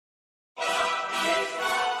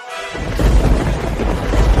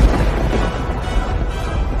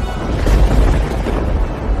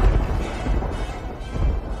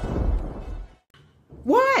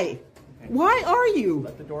you?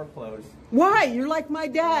 Let the door close. Why? You're like my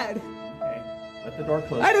dad. Okay. Let the door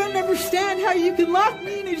close. I don't understand how you can lock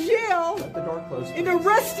me in a jail. Let the door close. In a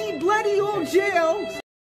rusty, bloody old jail.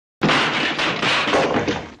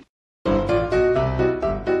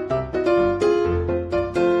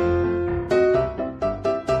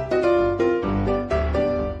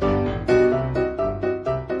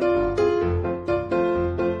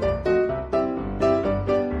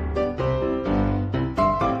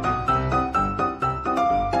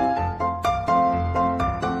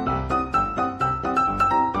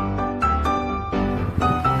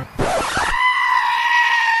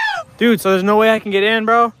 Dude, so there's no way I can get in,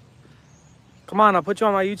 bro? Come on, I'll put you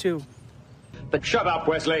on my YouTube. But shut up,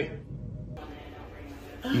 Wesley.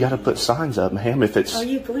 You gotta put signs up, ma'am, if it's... Are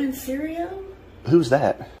you Glenn Serio? Who's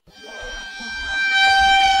that?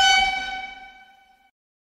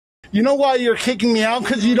 You know why you're kicking me out?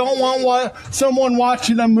 Because you don't want someone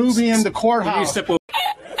watching a movie in the courthouse.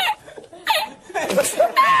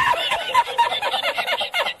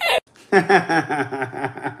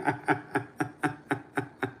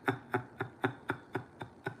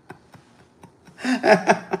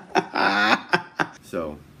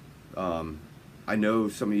 So, I know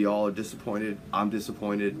some of y'all are disappointed. I'm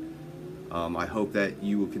disappointed. I hope that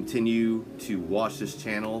you will continue to watch this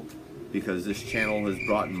channel because this channel has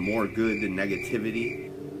brought more good than negativity.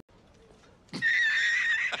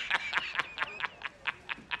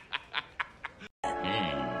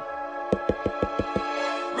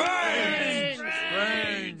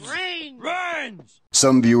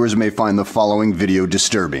 Some viewers may find the following video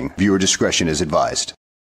disturbing. Viewer discretion is advised.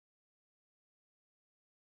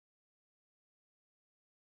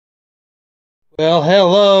 Well,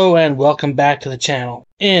 hello and welcome back to the channel.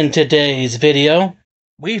 In today's video,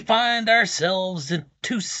 we find ourselves in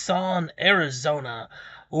Tucson, Arizona,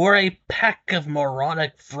 where a pack of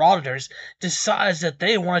moronic frauditors decides that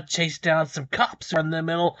they want to chase down some cops who are in the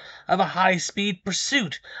middle of a high-speed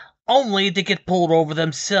pursuit, only to get pulled over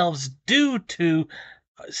themselves due to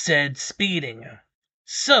said speeding.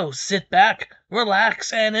 So sit back,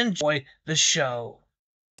 relax, and enjoy the show.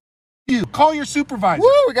 You call your supervisor.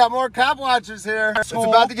 Woo, we got more cop watchers here. It's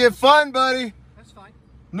about to get fun, buddy. That's fine.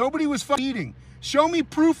 Nobody was speeding. Show me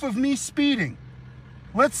proof of me speeding.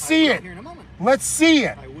 Let's see it. Here in a moment. Let's see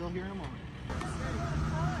it. I will here in a moment.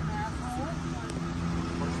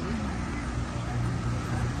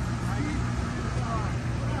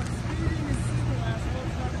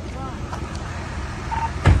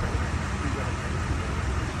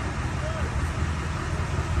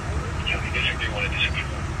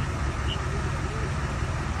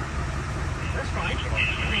 That's fine. You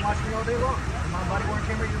can watch me all day long. I'm on body worn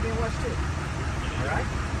camera, you're being watched too. Alright?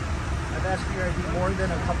 I've asked for your ID more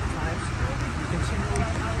than a couple times. You continually...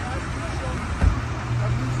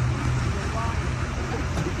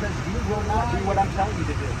 Because you will not do what I'm telling you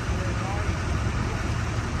to do.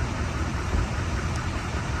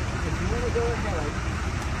 If you want to go ahead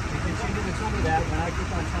and continue to tell me that when I keep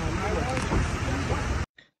on telling you what to do.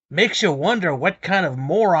 Makes you wonder what kind of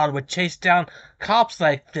moron would chase down cops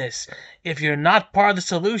like this. If you're not part of the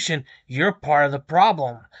solution, you're part of the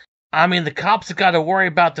problem. I mean, the cops have got to worry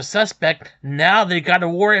about the suspect, now they got to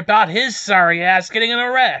worry about his sorry ass getting in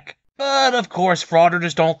a wreck. But of course,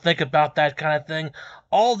 frauditors don't think about that kind of thing.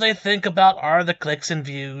 All they think about are the clicks and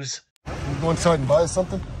views. You go inside and buy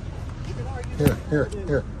something? Here.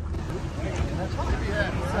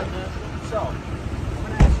 So,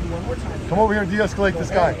 one more time. Come over here and de-escalate this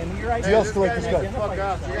guy. De-escalate this guy.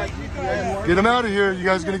 Get him out of here. You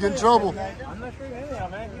guys are going to get in trouble. I'm not sure anyhow,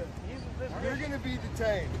 man. You're going to be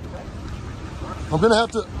detained. I'm going to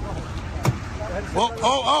have to...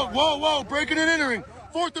 Whoa. Breaking and entering.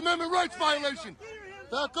 Fourth Amendment rights violation.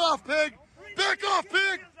 Back off, pig. Back off,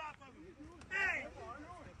 pig.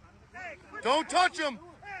 Don't touch him.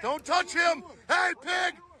 Don't touch him. Hey,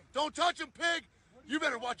 pig. Don't touch him, pig. You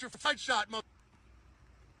better watch your fight shot, mother.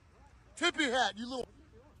 Tippy hat, you little...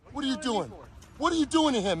 What are you doing? What are you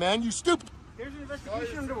doing to him, man? You stupid... There's an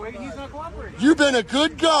investigation underway and he's not cooperating. You've been a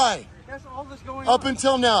good guy. That's all that's going up on.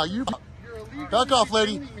 Until now. You... Back off,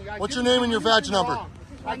 lady. What's your name and your badge number?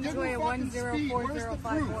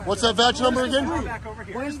 What's that badge number again?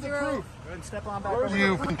 Where's the proof? Step on back over.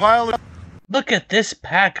 You compile it. Look at this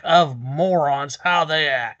pack of morons, how they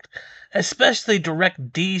act. Especially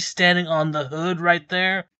Direct D standing on the hood right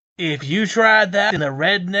there. If you tried that in the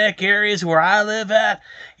redneck areas where I live at,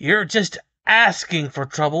 you're just asking for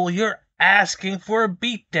trouble. You're asking for a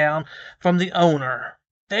beatdown from the owner.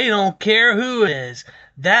 They don't care who it is.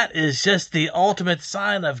 That is just the ultimate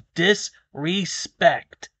sign of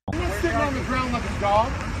disrespect. You're sitting on the ground like a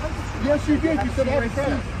dog. Yes, you did. You said have a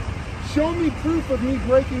Show me proof of me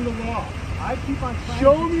breaking the law. I keep on trying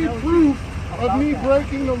Show to me tell proof you of me about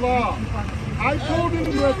breaking the that. law. You keep on- I told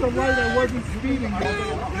him at the light I wasn't speeding. You're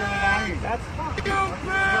lying. That's fine.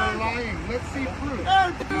 You're lying. Let's see proof.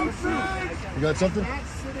 You got something? Not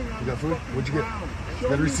sitting on You got the food? fucking What'd you get? ground. You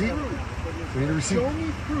got a Show me receipt? proof. We need a receipt. Show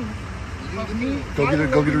me proof of me. Go get a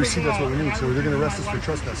violating receipt. the That's what we law, need. and So I they're gonna was arrest us using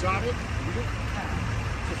for my license. trespassing. Got it?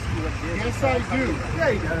 Yes, I I do. Yeah,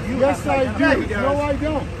 he does. You Yes, have I to do. identify. No, I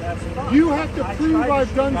don't. That's fine. You have to I prove tried to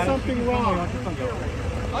I've done show you. something wrong.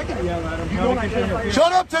 I can yell at him. You don't identify.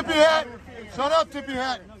 Shut up, Tippy Hat! Shut up, Tippy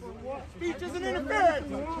Hat! Speech isn't interference.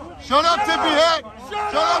 Shut up, Tippy Hat!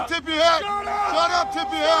 Shut up, Tippy Hat! Shut up,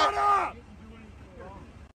 Tippy Hat!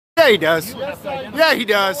 Yeah, he does. Yes, I do. Yeah, he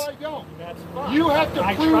does. No, I don't. You have to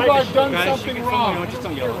prove I've done something wrong.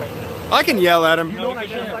 I can yell at him.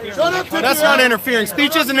 Shut up, Tippy That's Hat! not interfering.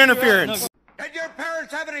 Speech isn't interference. Did your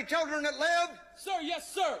parents have any children that lived? Sir,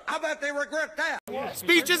 yes, sir. I bet they regret that.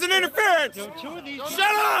 Speech isn't interference. Shut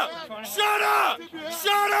up! Shut up!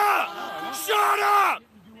 Shut up! Shut up!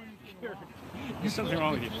 There's something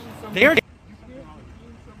wrong with you. They are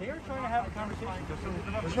trying to have a conversation.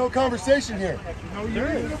 There's no conversation here. No, there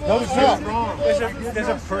is. No, there's not. There's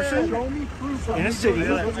a person in a city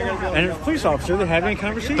and a police officer that having a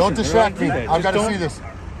conversation. Don't distract me. They're I've got to don't- see this.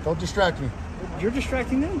 Don't distract me. You're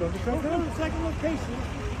distracting them. Don't distract them. second location.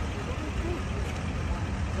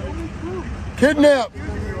 Kidnap. Don't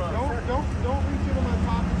reach into my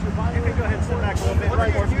pockets. You're violating. You can go ahead and sit back a little bit.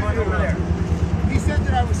 Right over there. He said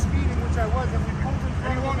that I was speeding, which I was, and we pulled in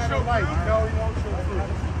front of him at a light. No, he won't show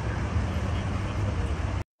proof.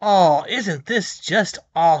 Oh, isn't this just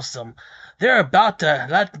awesome? They're about to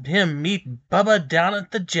let him meet Bubba down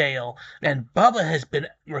at the jail, and Bubba has been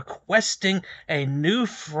requesting a new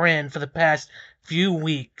friend for the past few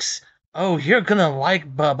weeks. Oh, you're gonna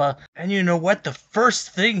like Bubba. And you know what? The first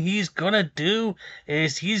thing he's gonna do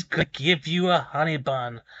is he's gonna give you a honey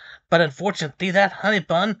bun. But unfortunately, that honey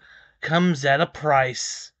bun comes at a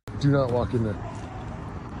price. Do not walk in there.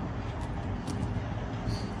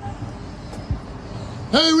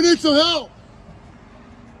 Hey, we need some help.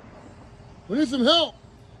 We need some help.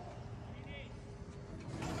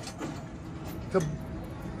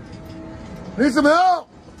 We need some help.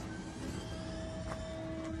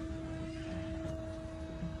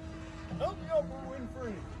 Help me out for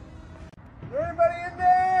Winfrey. Is there anybody in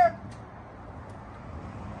there?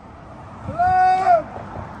 Hello?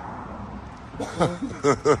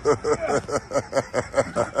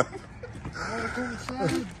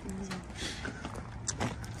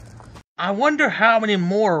 I wonder how many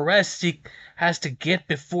more arrests he has to get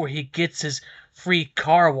before he gets his free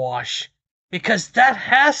car wash. Because that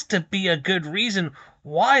has to be a good reason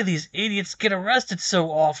why these idiots get arrested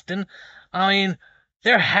so often. I mean,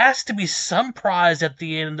 there has to be some prize at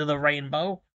the end of the rainbow.